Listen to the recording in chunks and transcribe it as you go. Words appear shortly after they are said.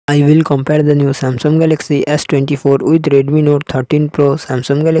I will compare the new Samsung Galaxy S24 with Redmi Note 13 Pro.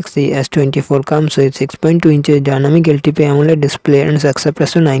 Samsung Galaxy S24 comes with 6.2 inches dynamic LTP AMOLED display and success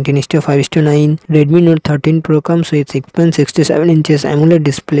ratio 19:5:9. Redmi Note 13 Pro comes with 6.67 inches AMOLED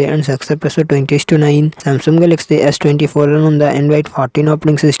display and success ratio 20:9. Samsung Galaxy S24 run on the Android 14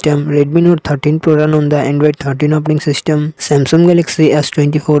 operating system. Redmi Note 13 Pro run on the Android 13 operating system. Samsung Galaxy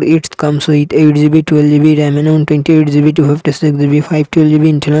S24 it comes with 8GB, 12GB RAM and 128GB, 256GB,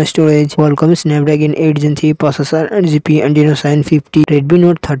 512GB internal storage. Qualcomm Snapdragon 8 Gen 3 processor and GPU Adreno 750. Redmi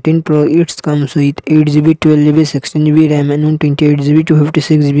Note 13 Pro it comes with 8GB, 12GB, 16GB RAM and 128GB,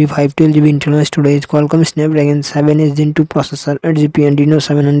 256GB, 512GB internal storage. Qualcomm Snapdragon 7 Gen 2 processor and GPU Adreno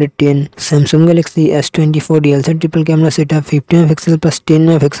 710. Samsung Galaxy S24 real set triple camera setup 50 MP plus 10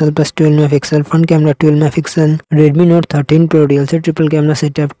 MP plus 12 MP, front camera 12 MP. Redmi Note 13 Pro real set triple camera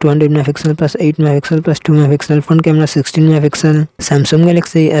setup 200 MP plus 8 MP plus 2 MP, front camera 16 MP. Samsung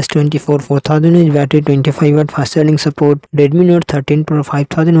Galaxy S24 4000 mAh battery, 25W fast charging support. Redmi Note 13 Pro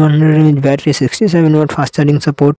 5100 mAh battery, 67W fast charging support.